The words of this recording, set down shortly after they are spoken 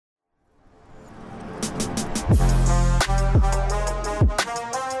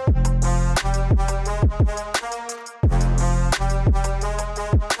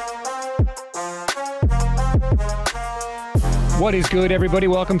What is good, everybody?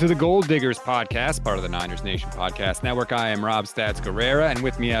 Welcome to the Gold Diggers podcast, part of the Niners Nation podcast network. I am Rob Stats Guerrera, and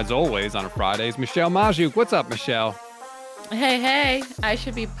with me, as always, on a Friday is Michelle Magdziuk. What's up, Michelle? Hey, I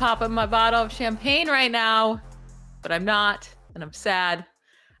should be popping my bottle of champagne right now, but I'm not, and I'm sad.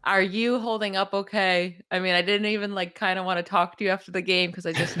 Are you holding up okay? I mean, I didn't even kind of want to talk to you after the game because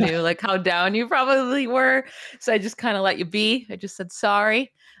I just knew how down you probably were. So I just kind of let you be. I just said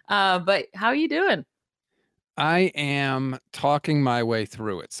sorry. But how are you doing? I am talking my way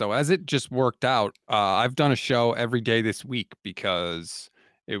through it. So as it just worked out, I've done a show every day this week because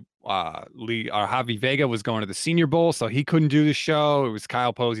Javi Vega was going to the Senior Bowl, so he couldn't do the show. It was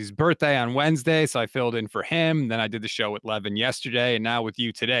Kyle Posey's birthday on Wednesday, so I filled in for him. Then I did the show with Levin yesterday, and now with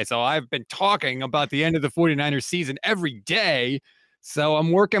you today. So I've been talking about the end of the 49ers season every day, so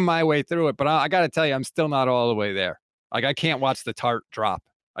I'm working my way through it. But I got to tell you, I'm still not all the way there. I can't watch the tart drop.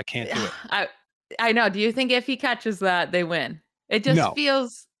 I can't do it. I know. Do you think if he catches that, they win? It just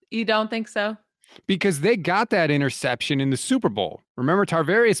feels, you don't think so? Because they got that interception in the Super Bowl. Remember,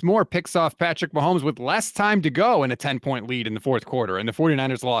 Tarvarius Moore picks off Patrick Mahomes with less time to go in a 10-point lead in the fourth quarter, and the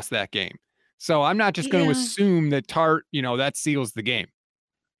 49ers lost that game. So I'm not just going to assume that that seals the game.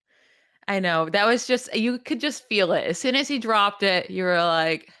 I know. That was just, you could just feel it. As soon as he dropped it, you were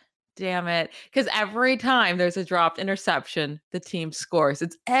like, damn it. Because every time there's a dropped interception, the team scores.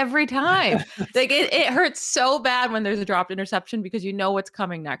 It's every time. It hurts so bad when there's a dropped interception because you know what's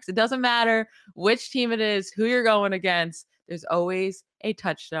coming next. It doesn't matter which team it is, who you're going against. There's always a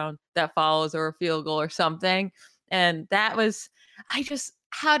touchdown that follows or a field goal or something. And that was,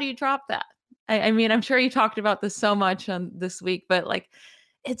 how do you drop that? I mean, I'm sure you talked about this so much on this week, but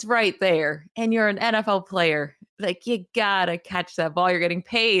it's right there. And you're an NFL player. You gotta catch that ball. You're getting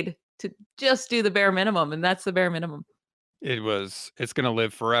paid to just do the bare minimum, and that's the bare minimum. It's going to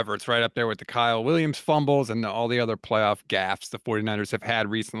live forever. It's right up there with the Kyle Williams fumbles and all the other playoff gaffes the 49ers have had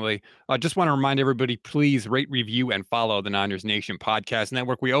recently. I just want to remind everybody, please rate, review, and follow the Niners Nation podcast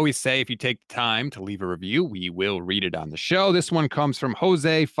network. We always say if you take the time to leave a review, we will read it on the show. This one comes from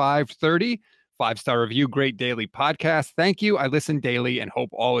Jose530. 5-star review, great daily podcast. Thank you. I listen daily and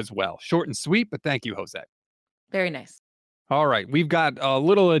hope all is well. Short and sweet, but thank you, Jose. Very nice. All right. We've got a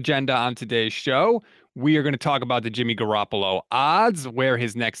little agenda on today's show. We are going to talk about the Jimmy Garoppolo odds, where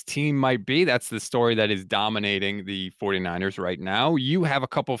his next team might be. That's the story that is dominating the 49ers right now. You have a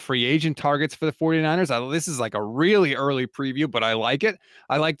couple free agent targets for the 49ers. This is a really early preview, but I like it.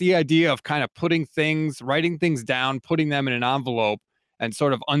 I like the idea of kind of writing things down, putting them in an envelope, and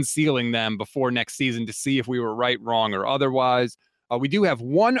sort of unsealing them before next season to see if we were right, wrong, or otherwise. We do have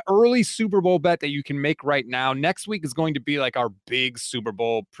one early Super Bowl bet that you can make right now. Next week is going to be our big Super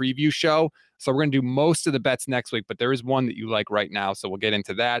Bowl preview show. So we're going to do most of the bets next week, but there is one that you like right now. So we'll get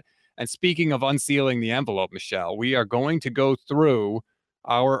into that. And speaking of unsealing the envelope, Michelle, we are going to go through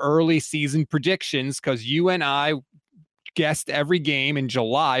our early season predictions because you and I guessed every game in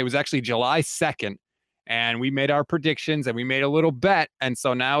July. It was actually July 2nd. And we made our predictions and we made a little bet. And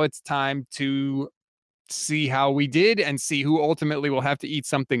so now it's time to see how we did and see who ultimately will have to eat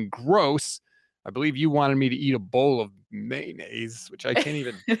something gross. I believe you wanted me to eat a bowl of mayonnaise, which I can't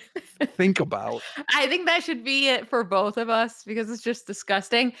even think about. I think that should be it for both of us because it's just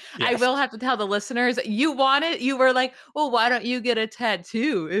disgusting. Yes. I will have to tell the listeners, you were like, well, why don't you get a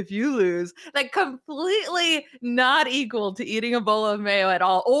tattoo if you lose? Completely not equal to eating a bowl of mayo at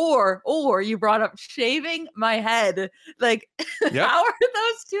all. Or you brought up shaving my head. Yep. How are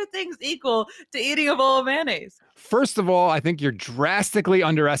those two things equal to eating a bowl of mayonnaise? First of all, I think you're drastically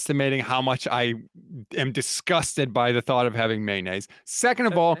underestimating how much I am disgusted by the thought of having mayonnaise. Second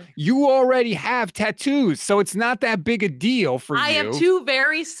of all, you already have tattoos, so it's not that big a deal for you. I have two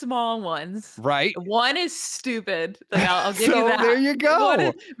very small ones. Right. One is stupid. I'll give you that. There you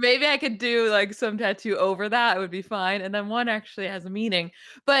go. Maybe I could do some tattoo over that. It would be fine. And then one actually has a meaning.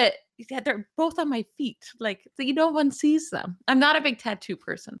 But they're both on my feet. No one sees them. I'm not a big tattoo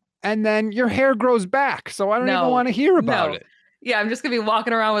person. And then your hair grows back, so I don't even want to hear about it. Yeah, I'm just going to be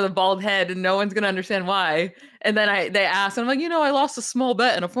walking around with a bald head and no one's going to understand why. And then they ask, and I'm like, I lost a small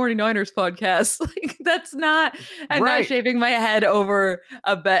bet in a 49ers podcast. That's not, I'm not shaving my head over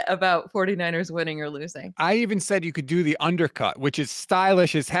a bet about 49ers winning or losing. I even said you could do the undercut, which is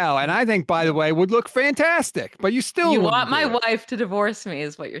stylish as hell. And I think, by the way, would look fantastic, but you still want my wife to divorce me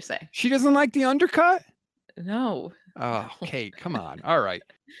is what you're saying. She doesn't like the undercut? No. Oh, Kate, come on. All right.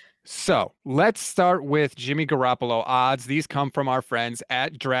 So let's start with Jimmy Garoppolo odds. These come from our friends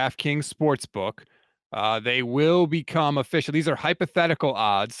at DraftKings Sportsbook. They will become official. These are hypothetical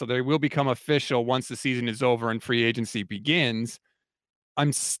odds, so they will become official once the season is over and free agency begins.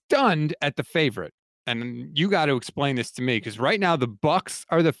 I'm stunned at the favorite. and you got to explain this to me because right now the Bucs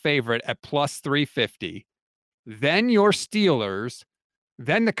are the favorite at plus 350. Then your Steelers,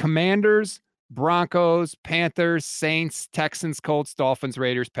 then the Commanders, Broncos, Panthers, Saints, Texans, Colts, Dolphins,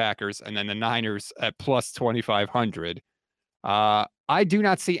 Raiders, Packers, and then the Niners at plus 2,500. I do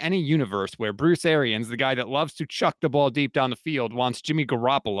not see any universe where Bruce Arians, the guy that loves to chuck the ball deep down the field, wants Jimmy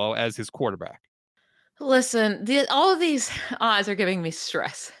Garoppolo as his quarterback. Listen, all of these odds are giving me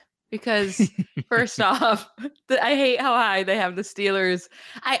stress because first off, I hate how high they have the Steelers.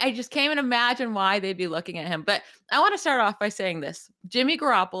 I just can't even imagine why they'd be looking at him. But I want to start off by saying this. Jimmy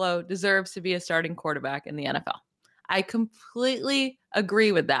Garoppolo deserves to be a starting quarterback in the NFL. I completely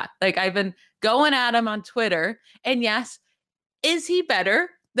agree with that. Like I've been going at him on Twitter. And yes, is he better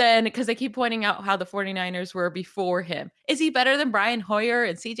than, because they keep pointing out how the 49ers were before him? Is he better than Brian Hoyer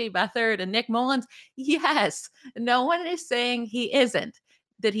and CJ Beathard and Nick Mullins? Yes. No one is saying he isn't.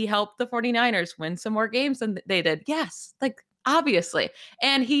 Did he help the 49ers win some more games than they did? Yes. Like, obviously.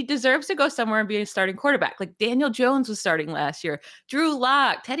 And he deserves to go somewhere and be a starting quarterback. Like Daniel Jones was starting last year, Drew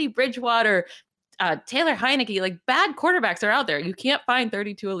Lock, Teddy Bridgewater, Taylor Heineke. Like bad quarterbacks are out there. You can't find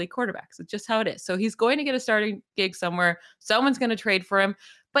 32 elite quarterbacks. It's just how it is. So he's going to get a starting gig somewhere. Someone's going to trade for him,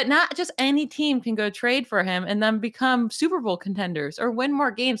 but not just any team can go trade for him and then become Super Bowl contenders or win more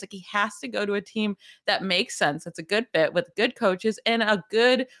games. Like he has to go to a team that makes sense. That's a good fit with good coaches and a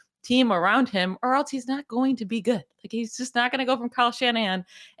good team around him, or else he's not going to be good. Like he's just not going to go from Kyle Shanahan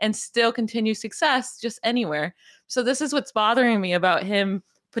and still continue success just anywhere. So this is what's bothering me about him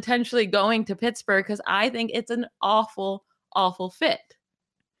potentially going to Pittsburgh, because I think it's an awful, awful fit.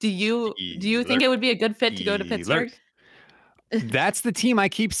 Do you think it would be a good fit to go to Pittsburgh? That's the team I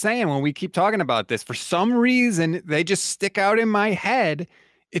keep saying when we keep talking about this. For some reason, they just stick out in my head.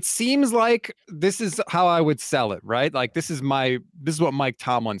 It seems like this is how I would sell it, right? Like this is what Mike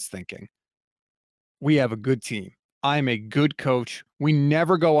Tomlin's thinking. We have a good team. I'm a good coach. We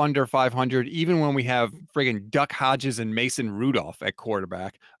never go under 500, even when we have friggin' Duck Hodges and Mason Rudolph at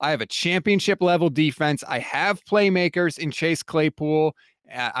quarterback. I have a championship level defense. I have playmakers in Chase Claypool.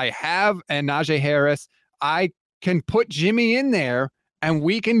 I have and Najee Harris. I can put Jimmy in there and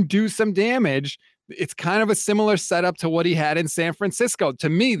we can do some damage. It's kind of a similar setup to what he had in San Francisco. To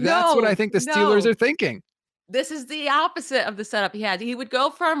me, that's what I think the Steelers are thinking. This is the opposite of the setup he had. He would go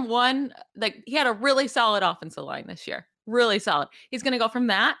from he had a really solid offensive line this year. Really solid. He's going to go from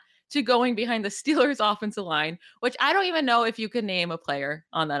that to going behind the Steelers offensive line, which I don't even know if you can name a player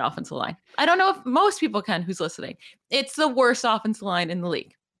on that offensive line. I don't know if most people can who's listening. It's the worst offensive line in the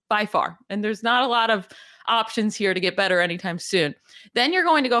league by far. And there's not a lot of options here to get better anytime soon. Then you're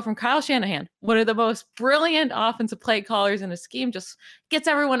going to go from Kyle Shanahan, one of the most brilliant offensive play callers in a scheme, just gets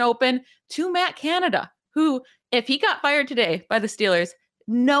everyone open, to Matt Canada, who, if he got fired today by the Steelers,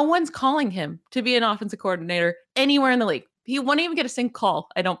 no one's calling him to be an offensive coordinator anywhere in the league. He won't even get a single call,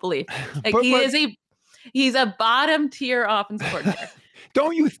 I don't believe. Like he's a bottom tier offensive coordinator.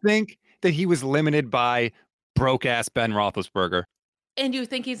 Don't you think that he was limited by broke ass Ben Roethlisberger? And you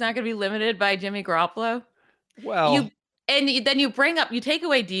think he's not going to be limited by Jimmy Garoppolo? Well, then you take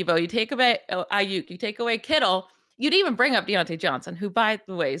away Debo, you take away Ayuk, you take away Kittle. You'd even bring up Deontay Johnson, who, by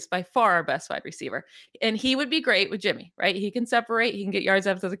the way, is by far our best wide receiver. And he would be great with Jimmy, right? He can separate. He can get yards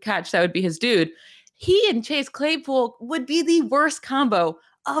after the catch. That would be his dude. He and Chase Claypool would be the worst combo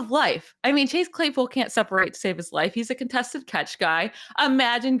of life. I mean, Chase Claypool can't separate to save his life. He's a contested catch guy.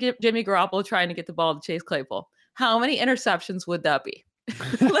 Imagine Jimmy Garoppolo trying to get the ball to Chase Claypool. How many interceptions would that be?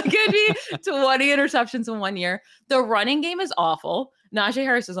 Like it'd be 20 interceptions in 1 year. The running game is awful. Najee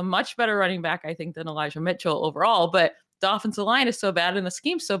Harris is a much better running back, I think, than Elijah Mitchell overall, but the offensive line is so bad and the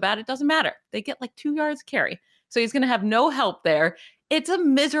scheme's so bad, it doesn't matter. They get like 2 yards carry. So he's going to have no help there. It's a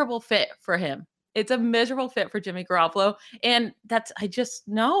miserable fit for him. It's a miserable fit for Jimmy Garoppolo. And I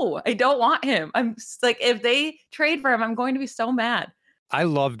don't want him. I'm like, if they trade for him, I'm going to be so mad. I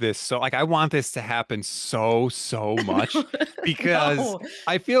love this. So I want this to happen so much because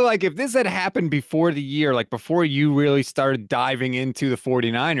I feel like if this had happened before the year, like before you really started diving into the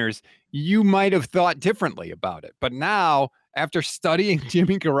 49ers, you might have thought differently about it. But now, after studying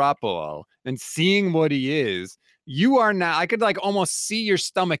Jimmy Garoppolo and seeing what he is, you are now, I could like almost see your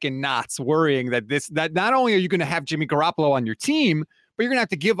stomach in knots worrying that not only are you going to have Jimmy Garoppolo on your team, but you're going to have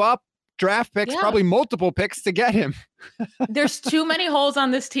to give up draft picks, probably multiple picks to get him. There's too many holes on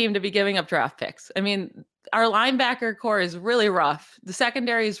this team to be giving up draft picks. I mean, our linebacker core is really rough. The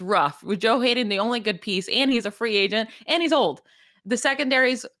secondary is rough. With Joe Hayden, the only good piece, and he's a free agent, and he's old. The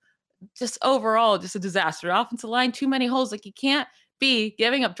secondary's just overall just a disaster. Offensive line, too many holes. Like you can't be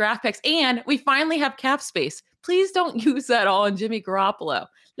giving up draft picks. And we finally have cap space. Please don't use that all on Jimmy Garoppolo.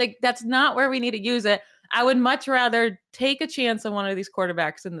 Like, that's not where we need to use it. I would much rather take a chance on one of these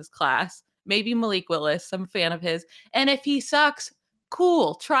quarterbacks in this class. Maybe Malik Willis. I'm a fan of his. And if he sucks,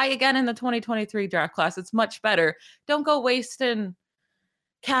 cool. Try again in the 2023 draft class. It's much better. Don't go wasting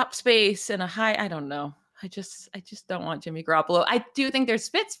cap space and I don't know. I just don't want Jimmy Garoppolo. I do think there's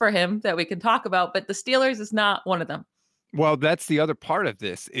fits for him that we can talk about, but the Steelers is not one of them. Well, that's the other part of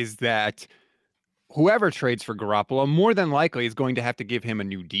this is that whoever trades for Garoppolo more than likely is going to have to give him a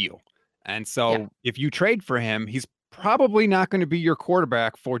new deal. And so if you trade for him, he's probably not going to be your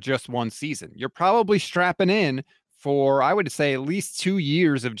quarterback for just one season. You're probably strapping in for, I would say, at least 2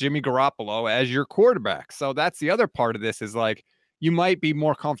 years of Jimmy Garoppolo as your quarterback. So that's the other part of this is like, you might be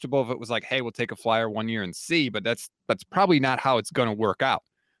more comfortable if it was like, hey, we'll take a flyer 1 year and see, but that's probably not how it's going to work out.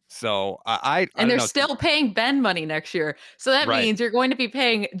 So I and they're know. still paying Ben money next year. So that means you're going to be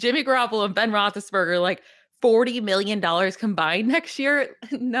paying Jimmy Garoppolo and Ben Roethlisberger like $40 million combined next year.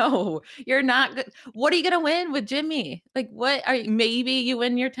 No, you're not good. What are you going to win with Jimmy? Like, what are you, maybe you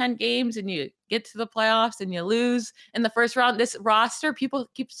win your 10 games and you get to the playoffs and you lose in the first round. This roster, people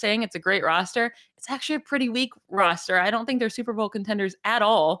keep saying it's a great roster. It's actually a pretty weak roster. I don't think they're Super Bowl contenders at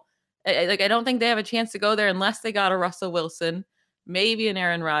all. I don't think they have a chance to go there unless they got a Russell Wilson, maybe an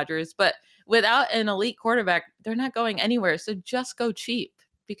Aaron Rodgers, but without an elite quarterback, they're not going anywhere. So just go cheap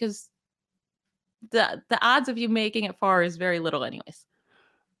because the odds of you making it far is very little anyways.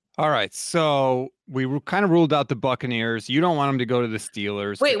 All right, so we kind of ruled out the Buccaneers. You don't want them to go to the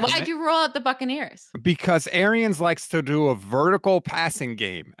Steelers. Wait, why'd you rule out the Buccaneers? Because Arians likes to do a vertical passing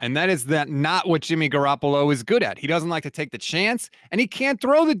game, and that is not what Jimmy Garoppolo is good at. He doesn't like to take the chance, and he can't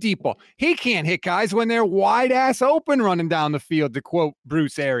throw the deep ball. He can't hit guys when they're wide ass open running down the field, to quote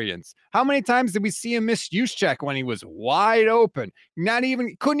Bruce Arians. How many times did we see him miss Juszczyk when he was wide open?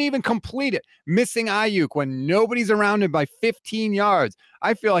 Couldn't even complete it. Missing Ayuk when nobody's around him by 15 yards.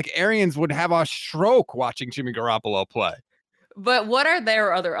 I feel like Arians would have a stroke watching Jimmy Garoppolo play. But what are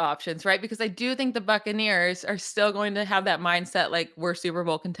their other options, right? Because I do think the Buccaneers are still going to have that mindset like we're Super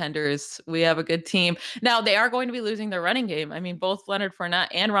Bowl contenders. We have a good team. Now, they are going to be losing their running game. I mean, both Leonard Fournette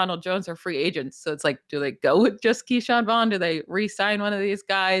and Ronald Jones are free agents. So it's like, do they go with just Keyshawn Vaughn? Do they re-sign one of these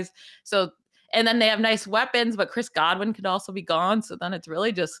guys? So, and then they have nice weapons, but Chris Godwin could also be gone. So then it's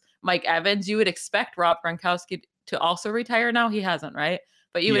really just Mike Evans. You would expect Rob Gronkowski to also retire now. He hasn't, right?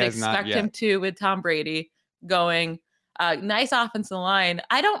 But you would expect him to with Tom Brady going. Nice offensive line.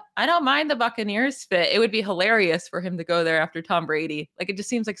 I don't mind the Buccaneers fit. It would be hilarious for him to go there after Tom Brady. Like, it just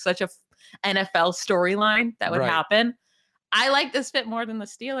seems like such a NFL storyline that would happen. I like this fit more than the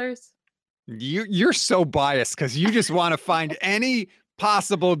Steelers. You're so biased because you just want to find any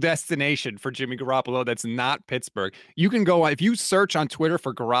possible destination for Jimmy Garoppolo that's not Pittsburgh. You can go, if you search on Twitter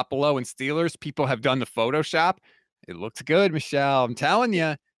for Garoppolo and Steelers, people have done the Photoshop. It looks good, Michelle. I'm telling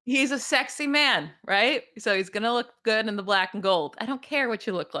you. He's a sexy man, right? So he's going to look good in the black and gold. I don't care what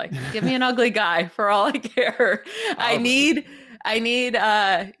you look like. Give me an ugly guy for all I care. I need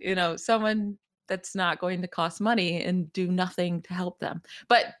someone that's not going to cost money and do nothing to help them.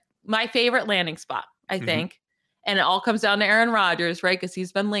 But my favorite landing spot, I think, and it all comes down to Aaron Rodgers, right? Because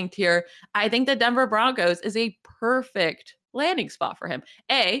he's been linked here. I think the Denver Broncos is a perfect landing spot for him.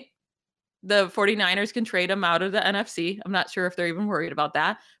 The 49ers can trade him out of the NFC. I'm not sure if they're even worried about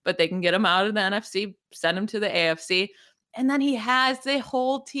that, but they can get him out of the NFC, send him to the AFC. And then he has the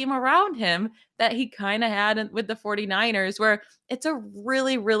whole team around him that he kind of had with the 49ers, where it's a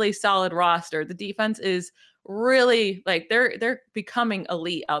really, really solid roster. The defense is really like they're becoming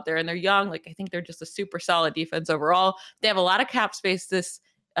elite out there, and they're young. Like, I think they're just a super solid defense overall. They have a lot of cap space this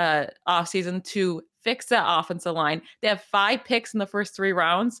offseason to fix that offensive line. They have 5 picks in the first 3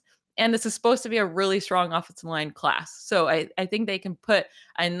 rounds. And this is supposed to be a really strong offensive line class. So I think they can put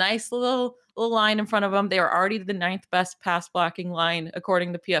a nice little line in front of them. They are already the 9th best pass blocking line,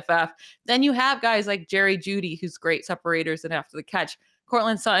 according to PFF. Then you have guys like Jerry Jeudy, who's great separators and after the catch.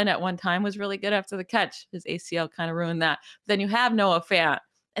 Cortland Sutton at one time was really good after the catch. His ACL kind of ruined that. Then you have Noah Fant.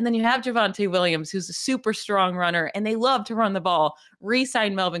 And then you have Javonte Williams, who's a super strong runner, and they love to run the ball.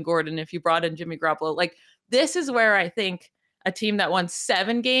 Re-sign Melvin Gordon if you brought in Jimmy Garoppolo. Like, this is where I think a team that won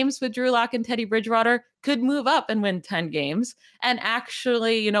 7 games with Drew Lock and Teddy Bridgewater could move up and win 10 games and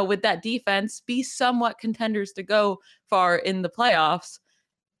actually, with that defense, be somewhat contenders to go far in the playoffs.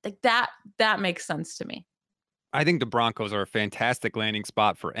 Like, that makes sense to me. I think the Broncos are a fantastic landing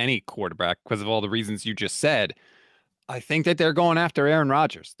spot for any quarterback because of all the reasons you just said. I think that they're going after Aaron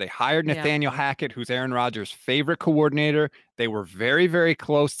Rodgers. They hired Nathaniel Hackett, who's Aaron Rodgers' favorite coordinator. They were very, very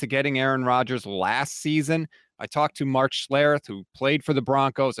close to getting Aaron Rodgers last season. I talked to March.Where, who played for the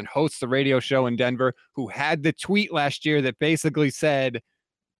Broncos and hosts the radio show in Denver, who had the tweet last year that basically said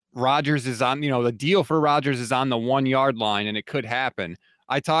Rodgers is on, the deal for Rodgers is on the 1 yard line and it could happen.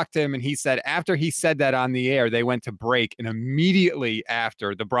 I talked to him and he said after he said that on the air, they went to break. And immediately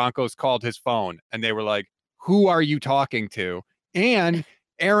after, the Broncos called his phone and they were like, "Who are you talking to?" And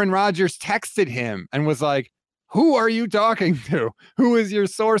Aaron Rodgers texted him and was like, "Who are you talking to? Who is your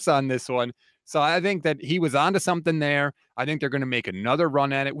source on this one?" So I think that he was onto something there. I think they're going to make another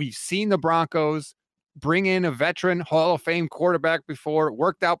run at it. We've seen the Broncos bring in a veteran Hall of Fame quarterback before. It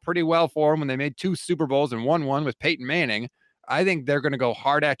worked out pretty well for them when they made 2 Super Bowls and won one with Peyton Manning. I think they're going to go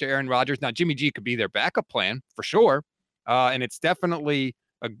hard after Aaron Rodgers. Now, Jimmy G could be their backup plan for sure. And it's definitely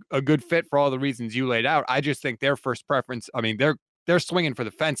a good fit for all the reasons you laid out. I just think their first preference, they're swinging for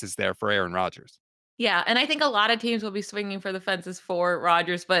the fences there for Aaron Rodgers. Yeah, and I think a lot of teams will be swinging for the fences for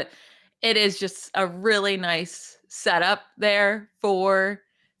Rodgers, but it is just a really nice setup there for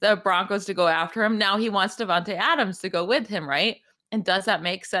the Broncos to go after him. Now he wants Davante Adams to go with him, right? And does that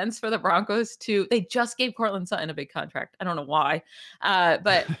make sense for the Broncos to? They just gave Cortland Sutton a big contract. I don't know why,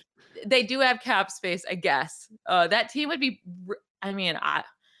 but they do have cap space, I guess. That team would be.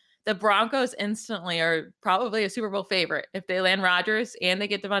 The Broncos instantly are probably a Super Bowl favorite if they land Rodgers and they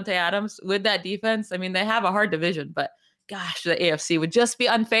get Davante Adams with that defense. I mean, they have a hard division, but gosh, the AFC would just be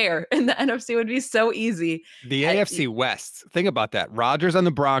unfair and the NFC would be so easy. The AFC West, think about that. Rodgers on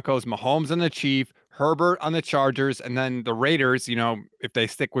the Broncos, Mahomes on the Chiefs, Herbert on the Chargers, and then the Raiders, if they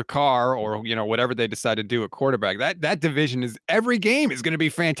stick with Carr or, whatever they decide to do at quarterback, that division is every game is going to be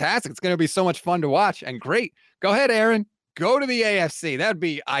fantastic. It's going to be so much fun to watch and great. Go ahead, Aaron. Go to the AFC. That'd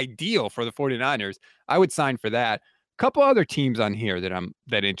be ideal for the 49ers. I would sign for that. A couple other teams on here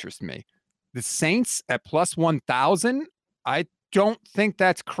that interest me. The Saints at plus 1,000. I don't think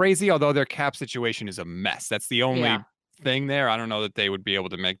that's crazy, although their cap situation is a mess. That's the only thing there. I don't know that they would be able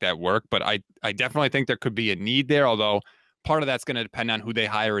to make that work, but I definitely think there could be a need there, although part of that's going to depend on who they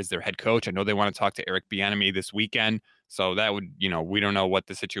hire as their head coach. I know they want to talk to Eric Bieniemy this weekend, so that would, we don't know what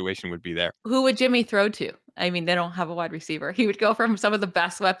the situation would be there. Who would Jimmy throw to? I mean, they don't have a wide receiver. He would go from some of the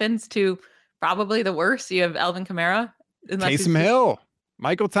best weapons to probably the worst. You have Alvin Kamara. Taysom Hill.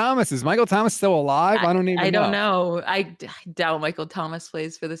 Michael Thomas. Is Michael Thomas still alive? I don't know. I doubt Michael Thomas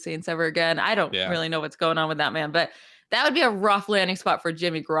plays for the Saints ever again. I don't really know what's going on with that man, but that would be a rough landing spot for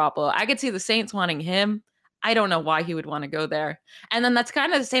Jimmy Garoppolo. I could see the Saints wanting him. I don't know why he would want to go there. And then that's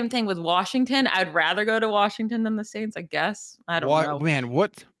kind of the same thing with Washington. I'd rather go to Washington than the Saints, I guess. I don't know. Man,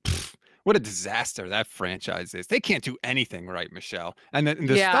 what a disaster that franchise is. They can't do anything right, Michelle. And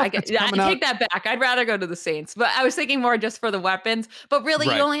the stuff that's coming out, I take that back. I'd rather go to the Saints, but I was thinking more just for the weapons. But really,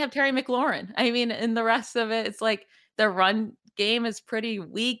 you only have Terry McLaurin. I mean, in the rest of it, it's like the run game is pretty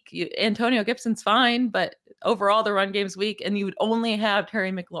weak. Antonio Gibson's fine, but overall the run game's weak, and you would only have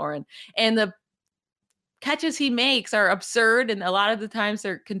Terry McLaurin. And the catches he makes are absurd, and a lot of the times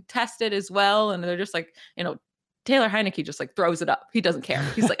they're contested as well, and they're just like, Taylor Heineke just like throws it up. He doesn't care.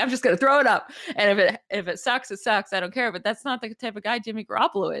 He's like, I'm just going to throw it up. And if it sucks, it sucks. I don't care. But that's not the type of guy Jimmy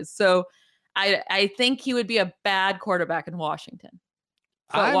Garoppolo is. So I think he would be a bad quarterback in Washington.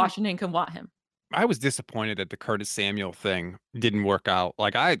 But Washington can want him. I was disappointed that the Curtis Samuel thing didn't work out.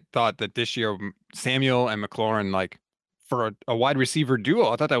 Like, I thought that this year Samuel and McLaurin, like for a wide receiver duo,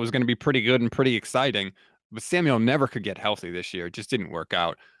 I thought that was going to be pretty good and pretty exciting. But Samuel never could get healthy this year. It just didn't work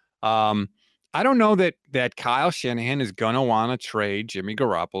out. I don't know that Kyle Shanahan is going to want to trade Jimmy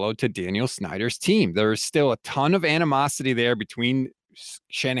Garoppolo to Daniel Snyder's team. There's still a ton of animosity there between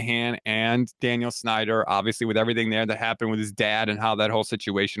Shanahan and Daniel Snyder, obviously with everything there that happened with his dad and how that whole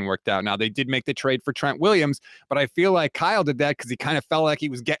situation worked out. Now, they did make the trade for Trent Williams, but I feel like Kyle did that because he kind of felt like he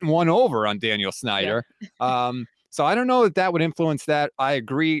was getting one over on Daniel Snyder. Yeah. So I don't know that would influence that. I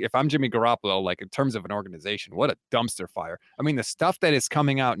agree. If I'm Jimmy Garoppolo, like in terms of an organization, what a dumpster fire. I mean, the stuff that is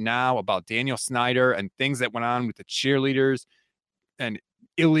coming out now about Daniel Snyder and things that went on with the cheerleaders and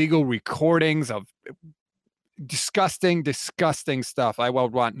illegal recordings of disgusting stuff. I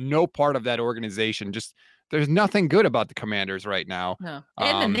would want no part of that organization. Just there's nothing good about the Commanders right now. No.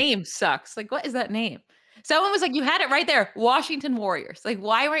 And the name sucks. Like, what is that name? Someone was like, you had it right there. Washington Warriors. Like,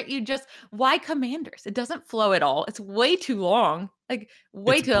 why Commanders? It doesn't flow at all. It's way too long. Like,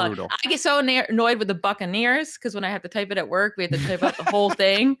 way too long. I get so annoyed with the Buccaneers because when I have to type it at work, we have to type out the whole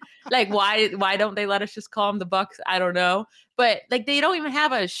thing. Like, why don't they let us just call them the Bucs? I don't know. But like, they don't even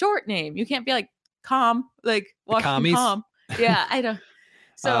have a short name. You can't be like Washington Com. Yeah, I don't.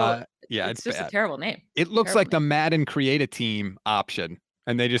 So it's just bad. A terrible name. It looks like the Madden create a team option.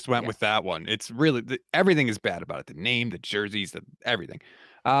 And they just went with that one. It's really everything is bad about it. The name, the jerseys, everything.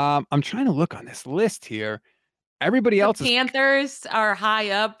 I'm trying to look on this list here. Everybody The else is Panthers are high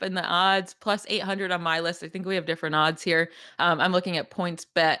up in the odds, plus 800 on my list. I think we have different odds here. I'm looking at points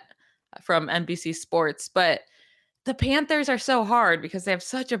bet from NBC Sports, but the Panthers are so hard because they have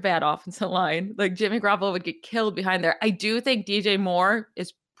such a bad offensive line. Like Jimmy Garoppolo would get killed behind there. I do think DJ Moore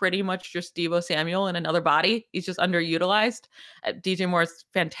is pretty much just Deebo Samuel in another body. He's just underutilized. DJ Moore is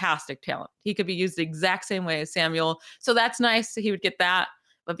fantastic talent. He could be used the exact same way as Samuel. So that's nice. He would get that.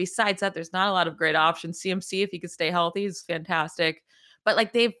 But besides that, there's not a lot of great options. CMC, if he could stay healthy, is fantastic. But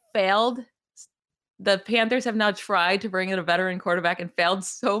like they've failed. The Panthers have now tried to bring in a veteran quarterback and failed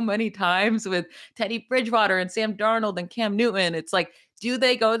so many times with Teddy Bridgewater and Sam Darnold and Cam Newton. It's like, do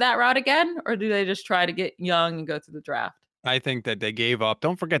they go that route again, or do they just try to get young and go to the draft? I think that they gave up.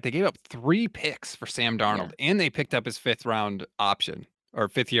 Don't forget, they gave up 3 picks for Sam Yeah. Darnold, and they picked up his 5th-year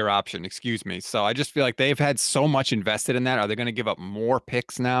option, excuse me. So I just feel like they've had so much invested in that. Are they going to give up more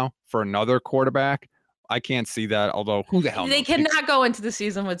picks now for another quarterback? I can't see that, although who the hell knows? They cannot go into the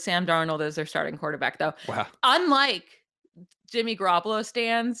season with Sam Darnold as their starting quarterback, though. Wow. Unlike Jimmy Garoppolo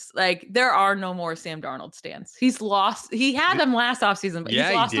stands, like there are no more Sam Darnold stands. He's lost. He had them last offseason, but Yeah,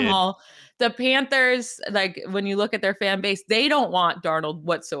 he's lost them all. The Panthers, like when you look at their fan base, they don't want Darnold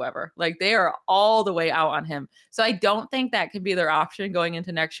whatsoever. Like they are all the way out on him. So I don't think that could be their option going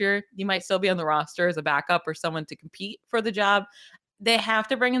into next year. You might still be on the roster as a backup or someone to compete for the job. They have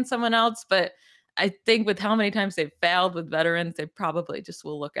to bring in someone else, but I think with how many times they've failed with veterans, they probably just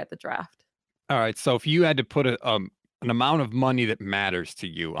will look at the draft. All right. So if you had to put an amount of money that matters to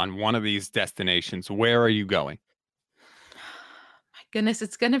you on one of these destinations, where are you going? My goodness,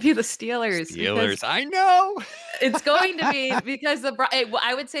 it's going to be the Steelers. Steelers, I know. It's going to be because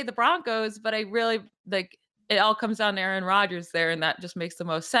I would say the Broncos, but I really like it all comes down to Aaron Rodgers there, and that just makes the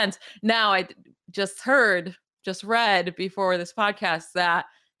most sense. Now, I just read before this podcast that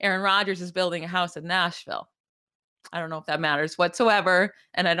Aaron Rodgers is building a house in Nashville. I don't know if that matters whatsoever,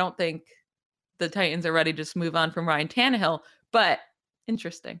 and I don't think the Titans are ready to just move on from Ryan Tannehill, but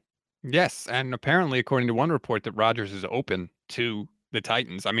interesting. Yes, and apparently, according to one report, that Rodgers is open to the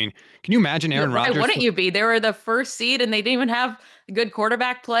Titans. I mean, can you imagine Aaron Rodgers? Why wouldn't you be? They were the first seed, and they didn't even have good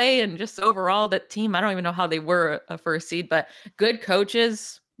quarterback play, and just overall, that team. I don't even know how they were a first seed, but good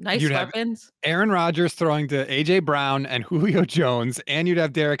coaches, nice weapons. Aaron Rodgers throwing to AJ Brown and Julio Jones, and you'd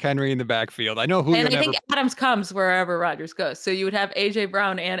have Derrick Henry in the backfield. I know Julio. And I think Adams comes wherever Rodgers goes, so you would have AJ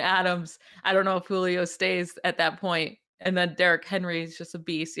Brown and Adams. I don't know if Julio stays at that point. And then Derrick Henry is just a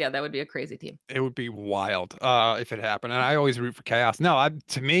beast. Yeah, that would be a crazy team. It would be wild if it happened. And I always root for chaos. No,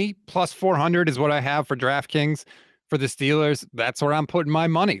 to me, plus 400 is what I have for DraftKings for the Steelers. That's where I'm putting my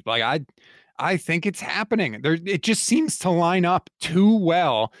money. Like I think it's happening. It just seems to line up too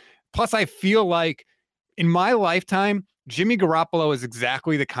well. Plus, I feel like in my lifetime, Jimmy Garoppolo is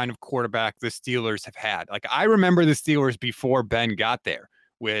exactly the kind of quarterback the Steelers have had. Like I remember the Steelers before Ben got there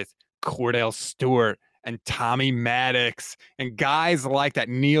with Cordell Stewart and Tommy Maddox and guys like that,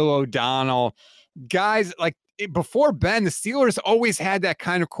 Neil O'Donnell, guys like before Ben, the Steelers always had that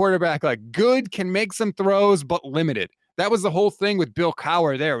kind of quarterback, like good, can make some throws, but limited. That was the whole thing with Bill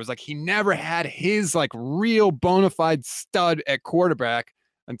Cowher there. It was like he never had his like real bona fide stud at quarterback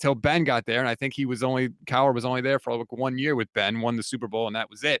until Ben got there. And I think Cowher was only there for like 1 year with Ben, won the Super Bowl, and that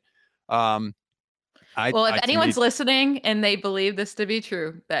was it. If anyone's listening and they believe this to be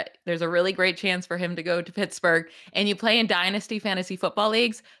true, that there's a really great chance for him to go to Pittsburgh, and you play in dynasty fantasy football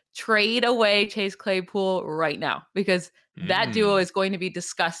leagues, trade away Chase Claypool right now, because that duo is going to be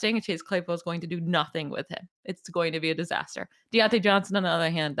disgusting. And Chase Claypool is going to do nothing with him. It's going to be a disaster. Deontay Johnson, on the other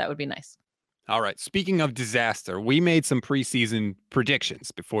hand, that would be nice. All right. Speaking of disaster, we made some preseason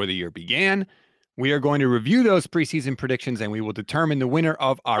predictions before the year began. We are going to review those preseason predictions, and we will determine the winner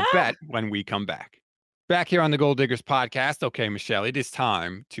of our bet when we come back. Back here on the Gold Diggers podcast. Okay, Michelle, it is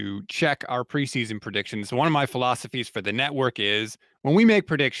time to check our preseason predictions. One of my philosophies for the network is when we make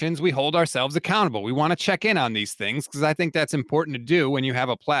predictions, we hold ourselves accountable. We want to check in on these things because I think that's important to do when you have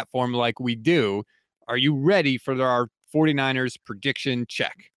a platform like we do. Are you ready for our 49ers prediction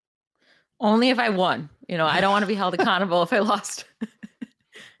check? Only if I won. I don't want to be held accountable if I lost.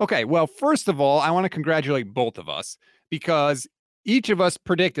 Okay, well, first of all, I want to congratulate both of us because each of us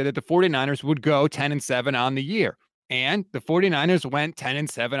predicted that the 49ers would go 10-7 on the year, and the 49ers went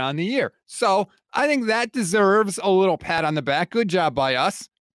 10-7 on the year. So I think that deserves a little pat on the back. Good job by us.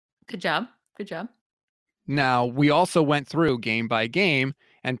 Good job. Good job. Now, we also went through game by game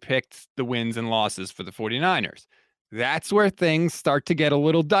and picked the wins and losses for the 49ers. That's where things start to get a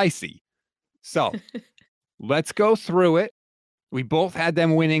little dicey. So let's go through it. We both had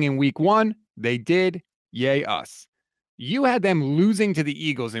them winning in week 1. They did. Yay us. You had them losing to the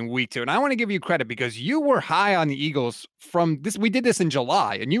Eagles in week 2. And I want to give you credit because you were high on the Eagles from this. We did this in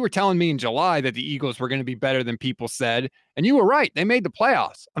July, and you were telling me in July that the Eagles were going to be better than people said. And you were right. They made the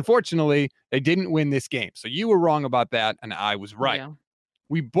playoffs. Unfortunately, they didn't win this game. So you were wrong about that, and I was right. Yeah.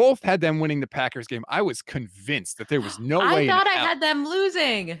 We both had them winning the Packers game. I was convinced that there was no way. I thought I had them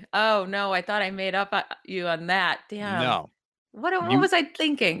losing. Oh, no. I thought I made up you on that. Damn. No. What was I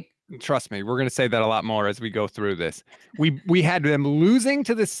thinking? Trust me, we're going to say that a lot more as we go through this. We had them losing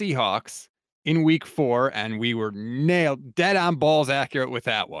to the Seahawks in week 4, and we were nailed dead on balls accurate with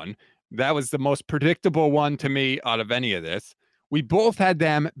that one. That was the most predictable one to me out of any of this. We both had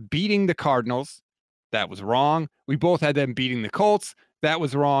them beating the Cardinals. That was wrong. We both had them beating the Colts. That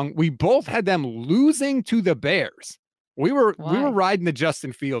was wrong. We both had them losing to the Bears. We were riding the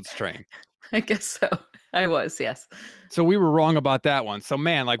Justin Fields train. I guess so. I was, yes. So we were wrong about that one. So,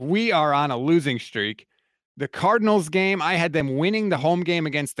 man, like we are on a losing streak. The Cardinals game, I had them winning the home game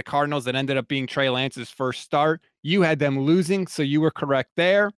against the Cardinals that ended up being Trey Lance's first start. You had them losing, so you were correct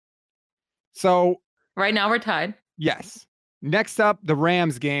there. So right now we're tied. Yes. Next up, the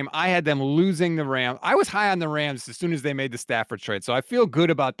Rams game. I had them losing the Rams. I was high on the Rams as soon as they made the Stafford trade, so I feel good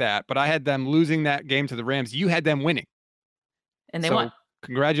about that. But I had them losing that game to the Rams. You had them winning. And they won.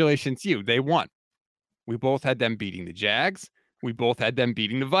 Congratulations to you. They won. We both had them beating the Jags. We both had them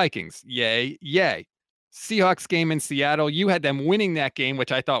beating the Vikings. Yay, yay. Seahawks game in Seattle. You had them winning that game,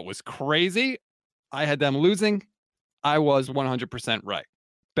 which I thought was crazy. I had them losing. I was 100% right.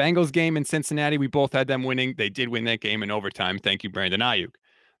 Bengals game in Cincinnati. We both had them winning. They did win that game in overtime. Thank you, Brandon Ayuk.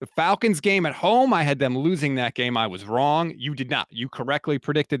 The Falcons game at home. I had them losing that game. I was wrong. You did not. You correctly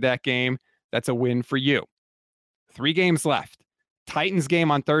predicted that game. That's a win for you. 3 games left. Titans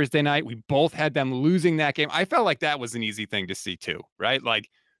game on Thursday night. We both had them losing that game. I felt like that was an easy thing to see too, right? Like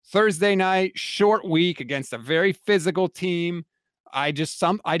Thursday night, short week against a very physical team. I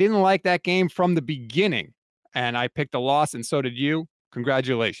didn't like that game from the beginning, and I picked a loss, and so did you.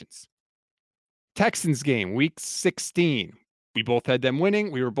 Congratulations. Texans game, week 16. We both had them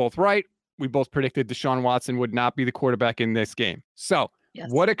winning. We were both right. We both predicted Deshaun Watson would not be the quarterback in this game. So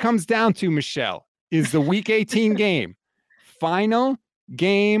What it comes down to, Michelle, is the week 18 game. Final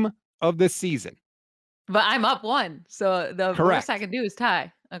game of the season. But I'm up 1. So the worst I can do is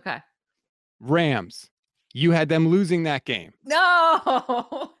tie. Okay. Rams. You had them losing that game.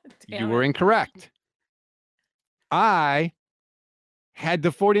 No. You were incorrect. I had the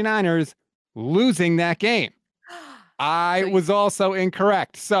 49ers losing that game. I was also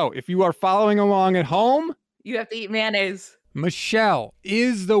incorrect. So if you are following along at home, you have to eat mayonnaise. Michelle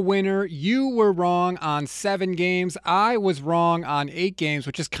is the winner. You were wrong on 7 games. I was wrong on 8 games,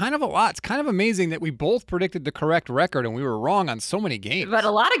 which is kind of a lot. It's kind of amazing that we both predicted the correct record and we were wrong on so many games. But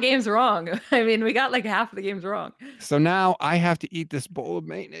a lot of games wrong. I mean, we got like half of the games wrong. So now I have to eat this bowl of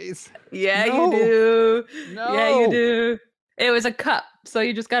mayonnaise. Yeah, you do. No. Yeah, you do. It was a cup. So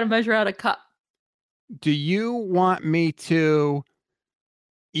you just got to measure out a cup. Do you want me to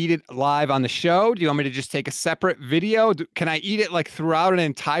eat it live on the show? Do you want me to just take a separate video? Can I eat it like throughout an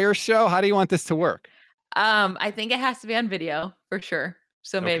entire show? How do you want this to work? I think it has to be on video for sure.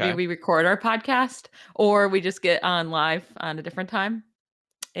 So maybe we record our podcast or we just get on live on a different time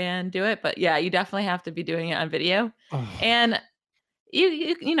and do it. But yeah, you definitely have to be doing it on video. And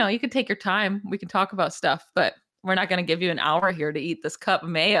you could take your time. We can talk about stuff, but we're not going to give you an hour here to eat this cup of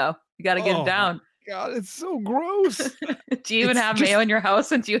mayo. You got to get it down. God, it's so gross. Do you even have mayo in your house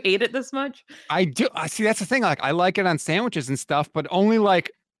since you hate it this much? I do. I see. That's the thing. Like, I like it on sandwiches and stuff, but only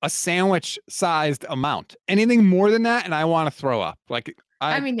like a sandwich-sized amount. Anything more than that, and I want to throw up. Like,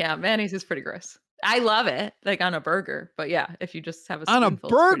 I mean, yeah, mayonnaise is pretty gross. I love it, like on a burger. But yeah, if you just have a on spoonful,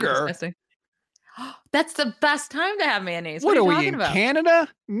 a burger. That's the best time to have mayonnaise. What are we talking in about? Canada?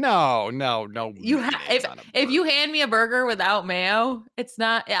 No. If you hand me a burger without mayo, it's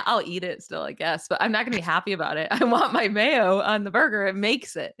not. Yeah, I'll eat it still, I guess, but I'm not gonna be happy about it. I want my mayo on the burger. It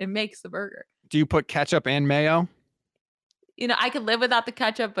makes the burger. Do you put ketchup and mayo? I could live without the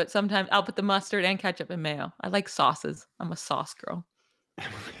ketchup, but sometimes I'll put the mustard and ketchup and mayo. I like sauces. I'm a sauce girl.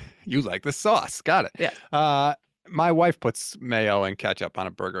 You like the sauce. Got it. Yeah. My wife puts mayo and ketchup on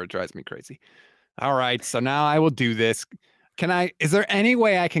a burger. It drives me crazy. All right, so now I will do this. Is there any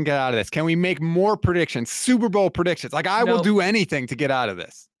way I can get out of this? Can we make more predictions, Super Bowl predictions? Like I will do anything to get out of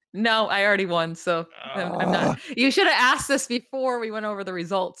this. No, I already won, so I'm not. You should have asked this before we went over the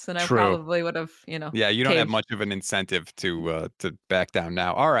results, and I probably would have, Yeah, you don't have much of an incentive to back down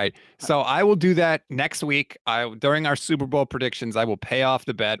now. All right, so I will do that next week. During our Super Bowl predictions, I will pay off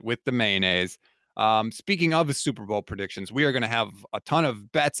the bet with the mayonnaise. Speaking of the Super Bowl predictions, we are going to have a ton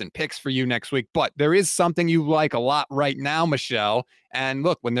of bets and picks for you next week. But there is something you like a lot right now, Michelle. And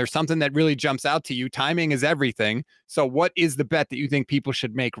look, when there's something that really jumps out to you, timing is everything. So what is the bet that you think people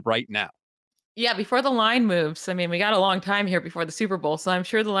should make right now? Yeah, before the line moves. I mean, we got a long time here before the Super Bowl, so I'm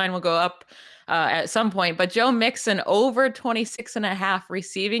sure the line will go up at some point. But Joe Mixon over 26 and a half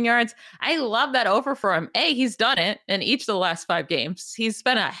receiving yards. I love that over for him. He's done it in each of the last 5 games. He's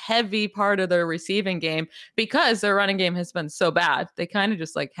been a heavy part of their receiving game because their running game has been so bad. They kind of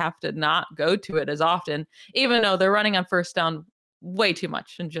just like have to not go to it as often, even though they're running on first down way too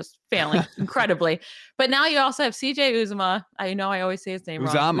much and just failing incredibly. But now you also have CJ Uzama. I know I always say his name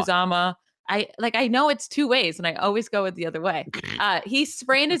wrong. Uzama. Uzama. I know it's two ways and I always go with the other way. He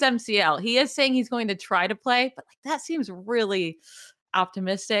sprained his MCL. He is saying he's going to try to play, but like that seems really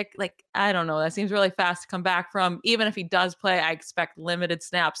optimistic. Like, I don't know. That seems really fast to come back from. Even if he does play, I expect limited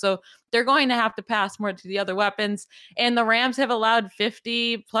snaps. So they're going to have to pass more to the other weapons. And the Rams have allowed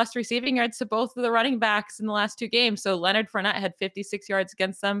 50 plus receiving yards to both of the running backs in the last 2 games. So Leonard Fournette had 56 yards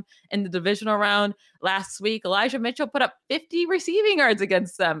against them in the divisional round last week. Elijah Mitchell put up 50 receiving yards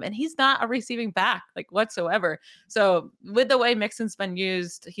against them, and he's not a receiving back like whatsoever. So with the way Mixon's been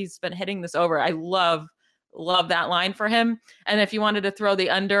used, he's been hitting this over. I love that line for him. And if you wanted to throw the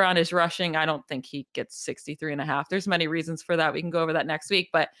under on his rushing, I don't think he gets 63 and a half. There's many reasons for that. We can go over that next week.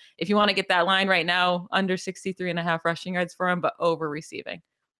 But if you want to get that line right now, under 63 and a half rushing yards for him, but over receiving.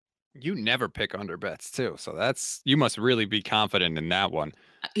 You never pick under bets too. So you must really be confident in that one.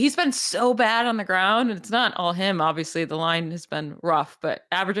 He's been so bad on the ground, and it's not all him. Obviously, the line has been rough, but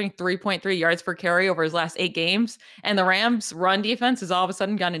averaging 3.3 yards per carry over his last 8 games. And the Rams' run defense has all of a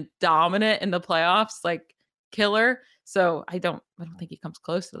sudden gotten dominant in the playoffs, like killer. So I don't think he comes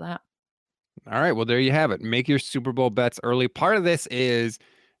close to that. All right. Well, there you have it. Make your Super Bowl bets early. Part of this is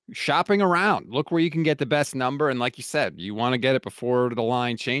shopping around. Look where you can get the best number. And like you said, you want to get it before the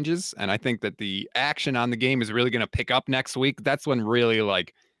line changes. And I think that the action on the game is really going to pick up next week. That's when really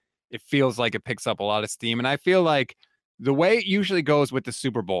like it feels like it picks up a lot of steam. And I feel like the way it usually goes with the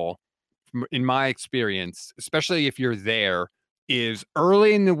Super Bowl, in my experience, especially if you're there, is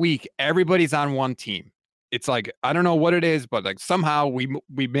early in the week, everybody's on one team. It's like, I don't know what it is, but like somehow we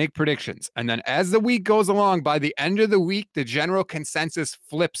make predictions. And then as the week goes along, by the end of the week, the general consensus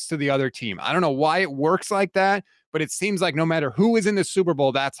flips to the other team. I don't know why it works like that, but it seems like no matter who is in the Super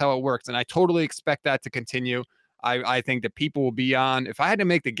Bowl, that's how it works. And I totally expect that to continue. I think that people will be on, if I had to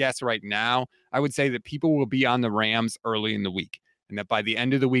make the guess right now, I would say that people will be on the Rams early in the week. And that by the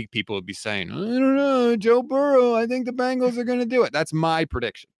end of the week, people would be saying, I don't know, Joe Burrow, I think the Bengals are going to do it. That's my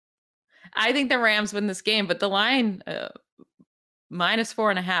prediction. I think the Rams win this game, but the line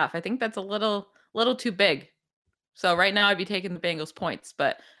 -4.5. I think that's a little too big. So right now I'd be taking the Bengals points,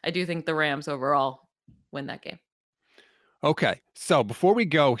 but I do think the Rams overall win that game. Okay. So before we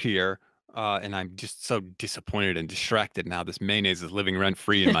go here, and I'm just so disappointed and distracted now. This mayonnaise is living rent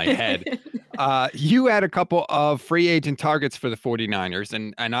free in my head. You had a couple of free agent targets for the 49ers.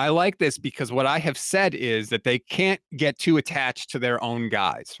 And I like this because what I have said is that they can't get too attached to their own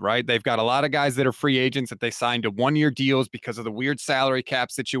guys, right? They've got a lot of guys that are free agents that they signed to 1-year deals because of the weird salary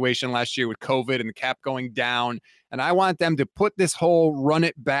cap situation last year with COVID and the cap going down. And I want them to put this whole run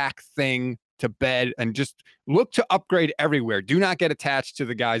it back thing to bed and just look to upgrade everywhere. Do not get attached to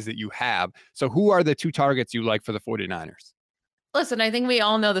the guys that you have. So who are the 2 targets you like for the 49ers? Listen, I think we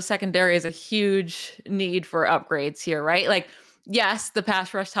all know the secondary is a huge need for upgrades here, right? Like, yes, the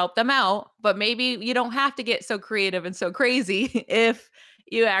pass rush helped them out, but maybe you don't have to get so creative and so crazy if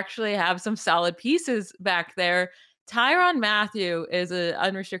you actually have some solid pieces back there. Tyrann Mathieu is an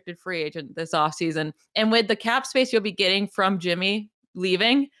unrestricted free agent this offseason. And with the cap space you'll be getting from Jimmy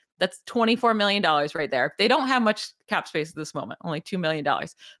leaving, that's $24 million right there. They don't have much cap space at this moment, only $2 million.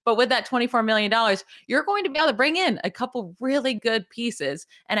 But with that $24 million, you're going to be able to bring in a couple really good pieces.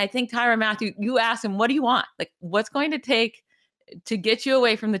 And I think Tyrann Mathieu, you ask him, what do you want? Like, what's going to take to get you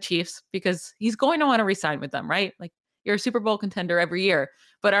away from the Chiefs? Because he's going to want to resign with them, right? Like, you're a Super Bowl contender every year.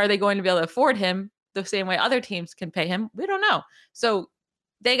 But are they going to be able to afford him the same way other teams can pay him? We don't know. So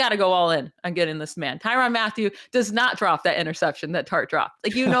they got to go all in on getting this man. Tyrann Mathieu does not drop that interception that Tart dropped.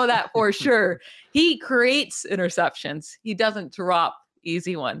 Like, you know that for sure. He creates interceptions. He doesn't drop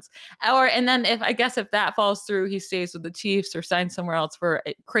easy ones. And then if that falls through, he stays with the Chiefs or signs somewhere else for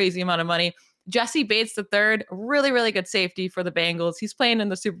a crazy amount of money. Jesse Bates III, really, really good safety for the Bengals. He's playing in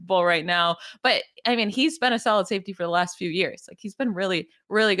the Super Bowl right now. But, I mean, he's been a solid safety for the last few years. Like, he's been really,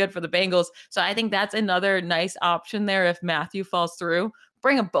 really good for the Bengals. So I think that's another nice option there if Mathieu falls through.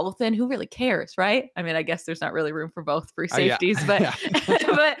 bring them both in. Who really cares, right? I mean, I guess there's not really room for both free Yeah. safeties, but Yeah.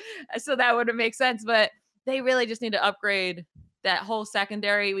 but so that wouldn't make sense. But they really just need to upgrade that whole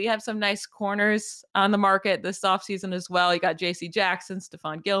secondary. We have some nice corners on the market this offseason as well. You got JC Jackson,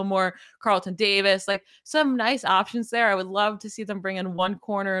 Stephon Gilmore, Carlton Davis, like some nice options there. I would love to see them bring in one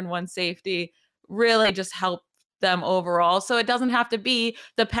corner and one safety, really just help them overall. So it doesn't have to be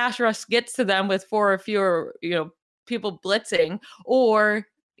the pass rush gets to them with 4 or fewer, people blitzing, or,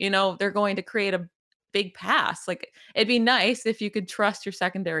 they're going to create a big pass. Like it'd be nice if you could trust your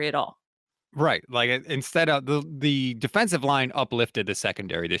secondary at all. Right. Like instead of the defensive line uplifted the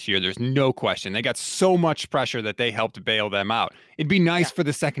secondary this year, there's no question. They got so much pressure that they helped bail them out. It'd be nice Yeah. for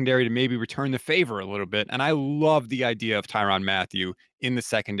the secondary to maybe return the favor a little bit. And I love the idea of Tyrann Mathieu in the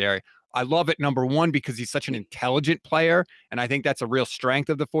secondary. I love it, number one, because he's such an intelligent player. And I think that's a real strength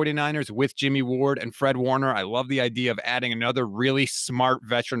of the 49ers with Jimmy Ward and Fred Warner. I love the idea of adding another really smart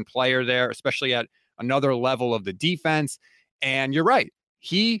veteran player there, especially at another level of the defense. And you're right.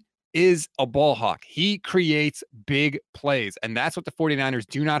 He is a ball hawk. He creates big plays, and that's what the 49ers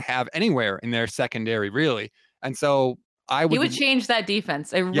do not have anywhere in their secondary, really. And so He would change that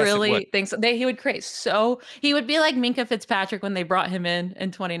defense. I yes, it would. really think so. He would create he would be like Minka Fitzpatrick when they brought him in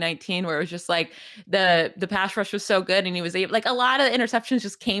 2019, where it was just like the pass rush was so good and he was able, like a lot of the interceptions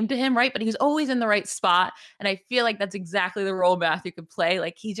just came to him, right? But he was always in the right spot. And I feel like that's exactly the role Mathieu could play.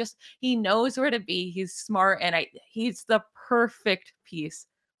 Like he knows where to be. He's smart, and he's the perfect piece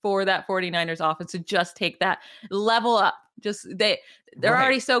for that 49ers offense to just take that level up. Just they're Right.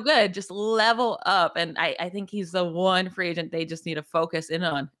 already so good. Just level up. And I think he's the one free agent they just need to focus in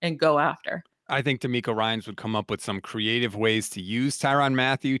on and go after. I think D'Amico Ryans would come up with some creative ways to use Tyrann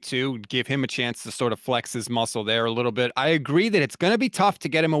Mathieu too, give him a chance to sort of flex his muscle there a little bit. I agree that it's going to be tough to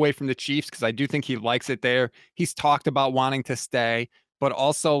get him away from the Chiefs because I do think he likes it there. He's talked about wanting to stay, but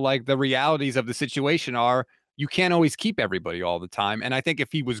also like the realities of the situation are you can't always keep everybody all the time. And I think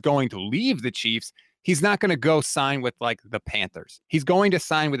if he was going to leave the Chiefs, he's not going to go sign with like the Panthers. He's going to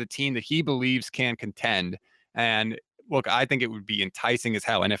sign with a team that he believes can contend. And look, I think it would be enticing as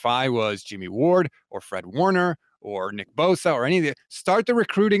hell. And if I was Jimmy Ward or Fred Warner or Nick Bosa or any of the, start the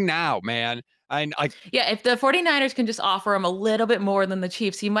recruiting now, man. Yeah, if the 49ers can just offer him a little bit more than the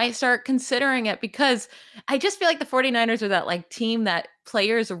Chiefs, he might start considering it, because I just feel like the 49ers are that like team that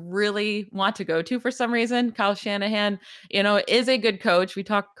players really want to go to for some reason. Kyle Shanahan, is a good coach. We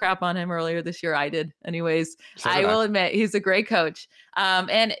talked crap on him earlier this year. I did. Anyways, I will admit he's a great coach.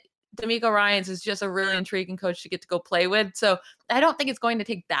 And D'Amico Ryans is just a really intriguing coach to get to go play with. So I don't think it's going to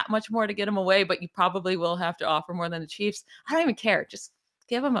take that much more to get him away, but you probably will have to offer more than the Chiefs. I don't even care. Just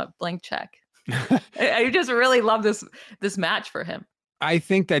give him a blank check. I just really love this match for him. I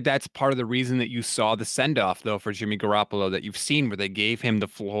think that that's part of the reason that you saw the send-off, though, for Jimmy Garoppolo that you've seen where they gave him the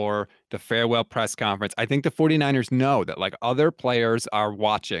floor, the farewell press conference. I think the 49ers know that like other players are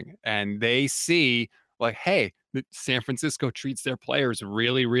watching and they see like, hey, San Francisco treats their players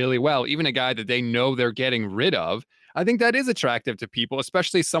really, really well. Even a guy that they know they're getting rid of. I think that is attractive to people,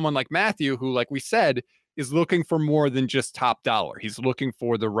 especially someone like Mathieu, who, like we said, is looking for more than just top dollar. He's looking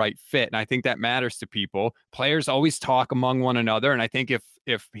for the right fit. And I think that matters to people. Players always talk among one another. And I think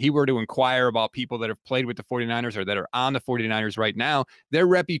if he were to inquire about people that have played with the 49ers or that are on the 49ers right now, their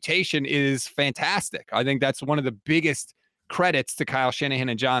reputation is fantastic. I think that's one of the biggest credits to Kyle Shanahan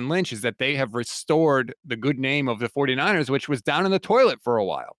and John Lynch is that they have restored the good name of the 49ers, which was down in the toilet for a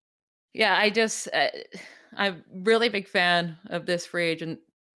while. Yeah, I'm really big fan of this free agent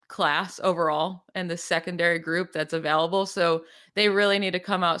class overall and the secondary group that's available. So they really need to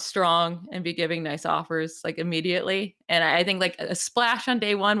come out strong and be giving nice offers like immediately. And I think like a splash on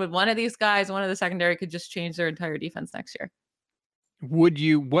day one with one of these guys, one of the secondary could just change their entire defense next year.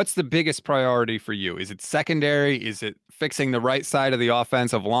 What's the biggest priority for you? Is it secondary? Is it fixing the right side of the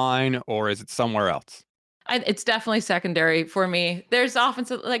offensive line, or is it somewhere else? It's definitely secondary for me. There's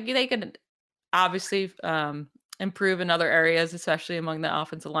offensive, like they can obviously improve in other areas, especially among the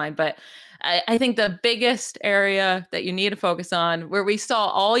offensive line. But I think the biggest area that you need to focus on, where we saw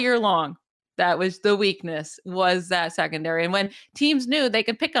all year long, that was the weakness, was that secondary. And when teams knew they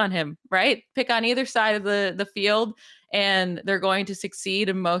could pick on him, right? Pick on either side of the field, and they're going to succeed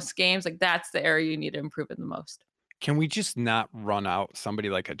in most games. Like that's the area you need to improve in the most. Can we just not run out somebody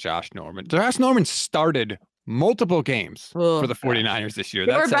like a Josh Norman? Josh Norman started multiple games for the 49ers this year.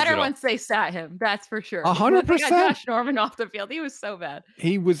 They were better once they sat him. That's for sure. 100%. Josh Norman off the field. He was so bad.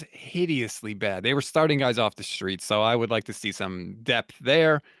 He was hideously bad. They were starting guys off the street. So I would like to see some depth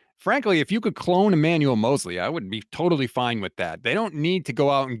there. Frankly, if you could clone Emmanuel Mosley, I would be totally fine with that. They don't need to go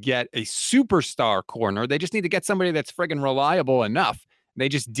out and get a superstar corner. They just need to get somebody that's friggin' reliable enough. They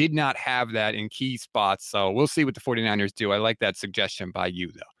just did not have that in key spots. So we'll see what the 49ers do. I like that suggestion by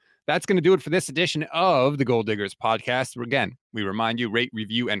you, though. That's going to do it for this edition of the Gold Diggers podcast. Again, we remind you, rate,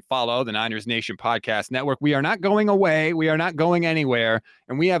 review, and follow the Niners Nation Podcast Network. We are not going away. We are not going anywhere.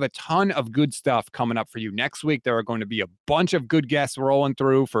 And we have a ton of good stuff coming up for you next week. There are going to be a bunch of good guests rolling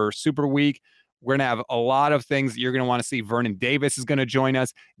through for Super Week. We're going to have a lot of things that you're going to want to see. Vernon Davis is going to join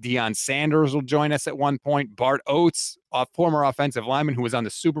us. Deion Sanders will join us at one point. Bart Oates, a former offensive lineman who was on the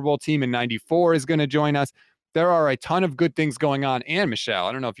Super Bowl team in '94, is going to join us. There are a ton of good things going on. And Michelle,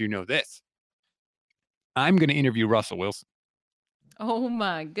 I don't know if you know this, I'm going to interview Russell Wilson. Oh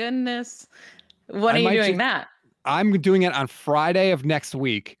my goodness. When are you doing that? I'm doing it on Friday of next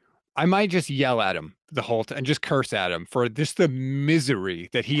week. I might just yell at him the whole time and just curse at him for just the misery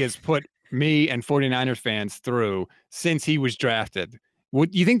that he has put me and 49ers fans through since he was drafted.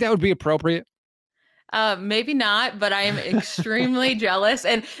 Would you think that would be appropriate? Maybe not, but I am extremely jealous.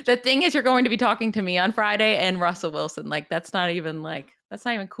 And the thing is, you're going to be talking to me on Friday and Russell Wilson. Like, that's not even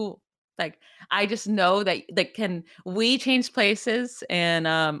cool. Like, I just know that can we change places and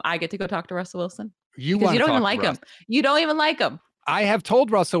I get to go talk to Russell Wilson? Because you don't even like him. You don't even like him. I have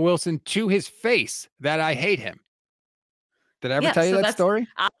told Russell Wilson to his face that I hate him. Did I ever tell you that story?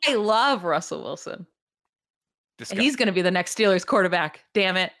 I love Russell Wilson. He's going to be the next Steelers quarterback.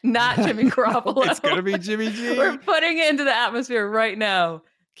 Damn it. Not Jimmy Garoppolo. It's going to be Jimmy G. We're putting it into the atmosphere right now.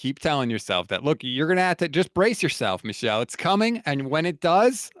 Keep telling yourself that. Look, you're going to have to just brace yourself, Michelle. It's coming. And when it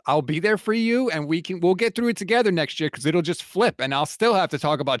does, I'll be there for you. And we'll get through it together next year because it'll just flip. And I'll still have to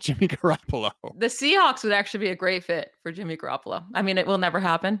talk about Jimmy Garoppolo. The Seahawks would actually be a great fit for Jimmy Garoppolo. I mean, it will never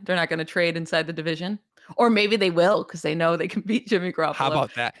happen. They're not going to trade inside the division. Or maybe they will because they know they can beat Jimmy Garoppolo. How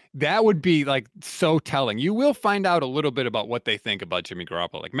about that? That would be like so telling. You will find out a little bit about what they think about Jimmy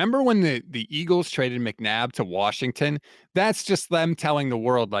Garoppolo. Like, remember when the Eagles traded McNabb to Washington? That's just them telling the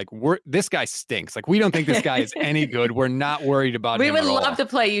world, like, this guy stinks. Like, we don't think this guy is any good. We're not worried about him at all. We would love to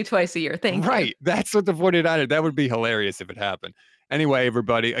play you twice a year. Thank you. Right. That's what the 49ers, that would be hilarious if it happened. Anyway,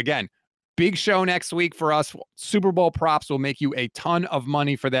 everybody, again, big show next week for us. Super Bowl props will make you a ton of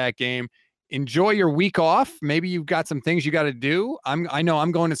money for that game. Enjoy your week off. Maybe you've got some things you got to do. I know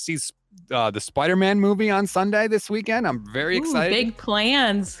I'm going to see the Spider-Man movie on Sunday this weekend. I'm very excited. Big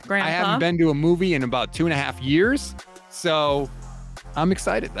plans, Grandpa. I haven't been to a movie in about 2.5 years, so I'm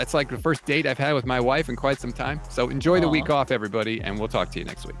excited. That's like the first date I've had with my wife in quite some time. So enjoy the week off, everybody, and we'll talk to you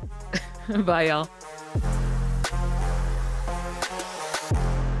next week. Bye, y'all.